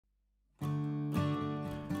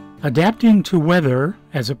Adapting to weather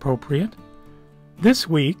as appropriate. This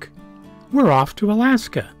week, we're off to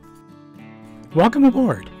Alaska. Welcome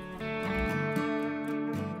aboard.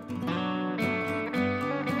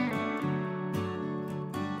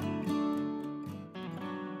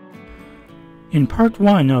 In part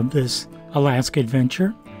one of this Alaska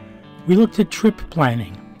adventure, we looked at trip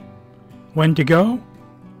planning. When to go?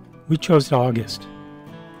 We chose August.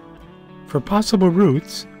 For possible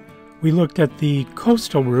routes, we looked at the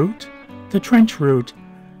coastal route, the trench route,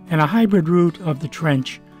 and a hybrid route of the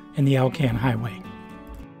trench and the Alcan Highway.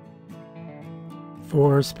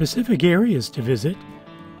 For specific areas to visit,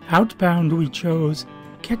 outbound we chose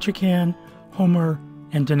Ketchikan, Homer,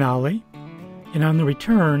 and Denali, and on the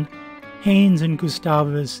return, Haines and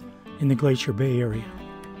Gustavus in the Glacier Bay area.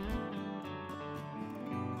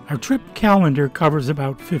 Our trip calendar covers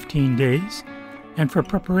about 15 days, and for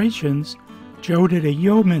preparations, Joe did a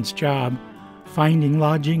yeoman's job finding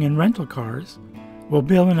lodging and rental cars, while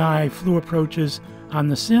Bill and I flew approaches on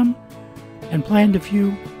the sim and planned a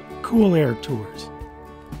few cool air tours.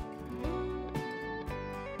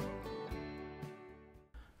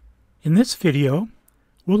 In this video,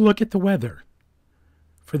 we'll look at the weather.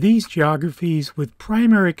 For these geographies with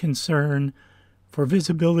primary concern for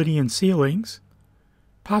visibility and ceilings,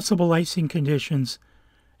 possible icing conditions,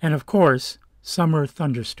 and of course, summer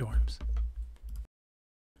thunderstorms.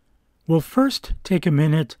 We'll first take a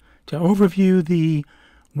minute to overview the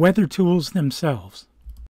weather tools themselves.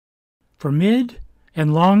 For mid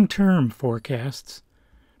and long-term forecasts,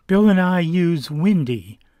 Bill and I use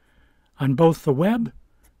Windy on both the web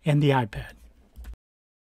and the iPad.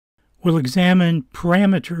 We'll examine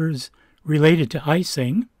parameters related to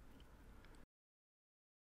icing,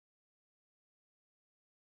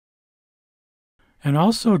 and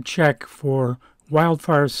also check for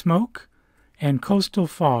wildfire smoke and coastal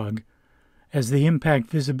fog as they impact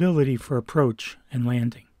visibility for approach and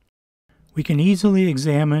landing. We can easily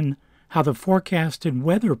examine how the forecasted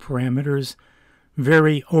weather parameters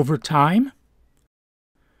vary over time,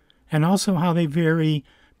 and also how they vary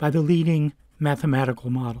by the leading mathematical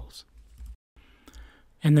models.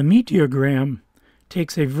 And the meteogram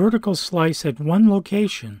takes a vertical slice at one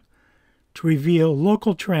location to reveal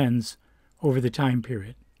local trends over the time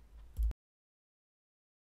period.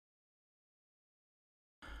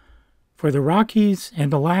 For the Rockies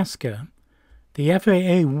and Alaska, the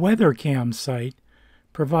FAA WeatherCams site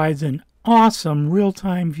provides an awesome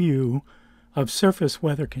real-time view of surface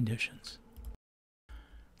weather conditions.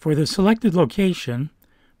 For the selected location,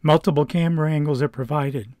 multiple camera angles are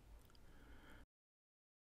provided.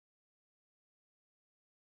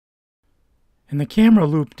 And the camera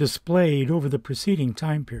loop displayed over the preceding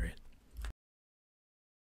time period.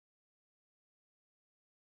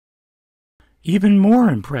 Even more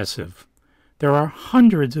impressive, there are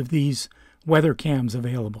hundreds of these weather cams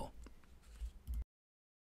available.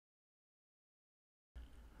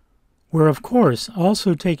 We're of course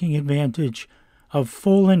also taking advantage of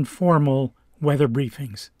full and formal weather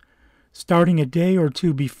briefings, starting a day or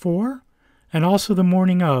two before and also the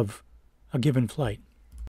morning of a given flight.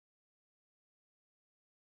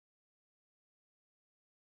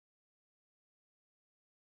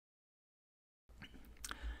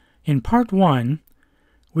 In part one,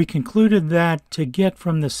 we concluded that to get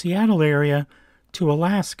from the Seattle area to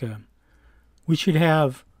Alaska, we should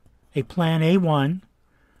have a Plan A1,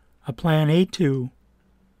 a Plan A2,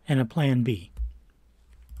 and a Plan B.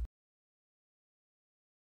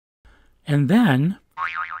 And then,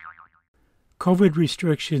 COVID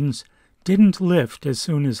restrictions didn't lift as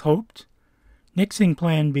soon as hoped, nixing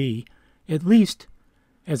Plan B, at least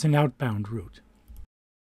as an outbound route.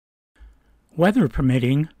 Weather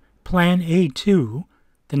permitting, Plan A2,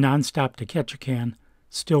 the nonstop to Ketchikan,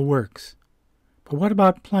 still works. But what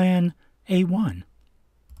about Plan A1?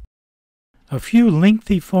 A few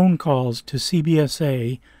lengthy phone calls to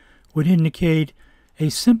CBSA would indicate a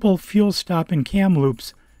simple fuel stop and cam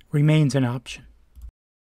loops remains an option.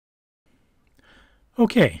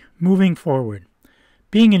 Okay, moving forward.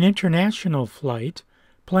 Being an international flight,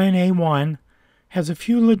 Plan A1 has a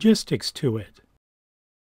few logistics to it.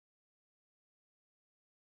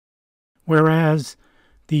 Whereas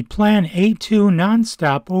the Plan A2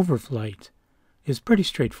 nonstop overflight is pretty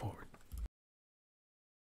straightforward.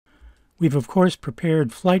 We've of course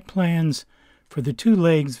prepared flight plans for the two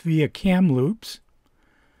legs via cam loops,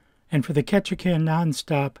 and for the Ketchikan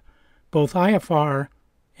nonstop, both IFR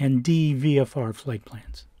and DVFR flight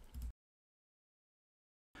plans.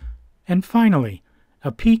 And finally,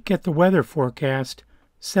 a peek at the weather forecast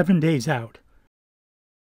 7 days out.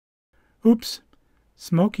 Oops,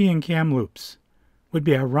 Smoky and cam loops. Would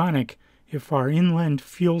be ironic if our inland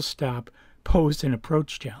fuel stop posed an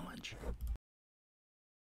approach challenge.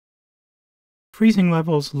 Freezing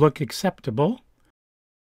levels look acceptable,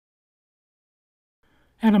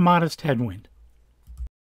 and a modest headwind.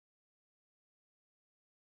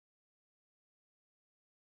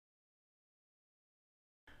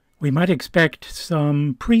 We might expect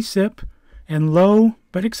some precip and low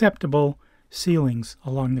but acceptable ceilings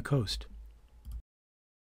along the coast.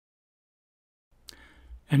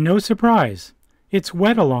 And no surprise, it's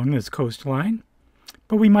wet along this coastline,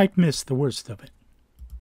 but we might miss the worst of it.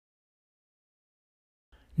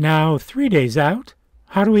 Now, 3 days out,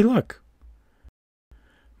 how do we look?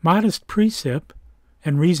 Modest precip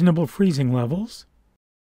and reasonable freezing levels,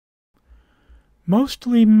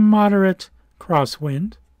 mostly moderate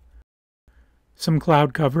crosswind, some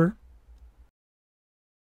cloud cover,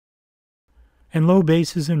 and low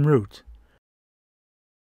bases en route,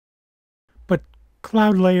 but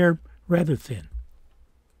cloud layer rather thin.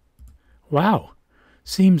 Wow,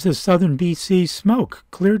 seems the southern BC smoke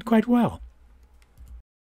cleared quite well.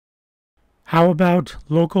 How about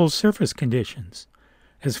local surface conditions?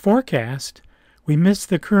 As forecast, we missed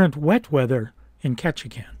the current wet weather in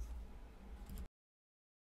Ketchikan.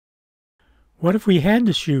 What if we had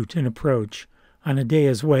to shoot an approach on a day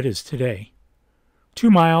as wet as today?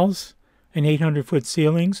 2 miles and 800-foot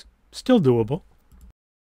ceilings, still doable.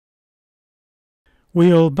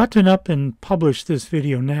 We'll button up and publish this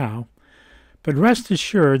video now, but rest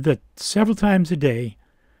assured that several times a day,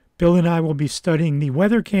 Bill and I will be studying the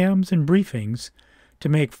WeatherCams and briefings to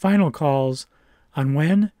make final calls on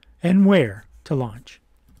when and where to launch.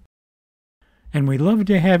 And we'd love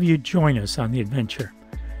to have you join us on the adventure.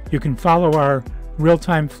 You can follow our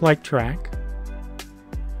real-time flight track,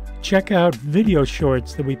 check out video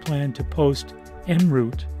shorts that we plan to post en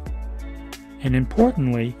route, and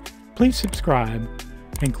importantly, please subscribe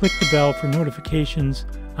and click the bell for notifications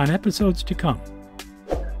on episodes to come.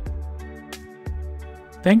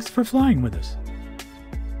 Thanks for flying with us.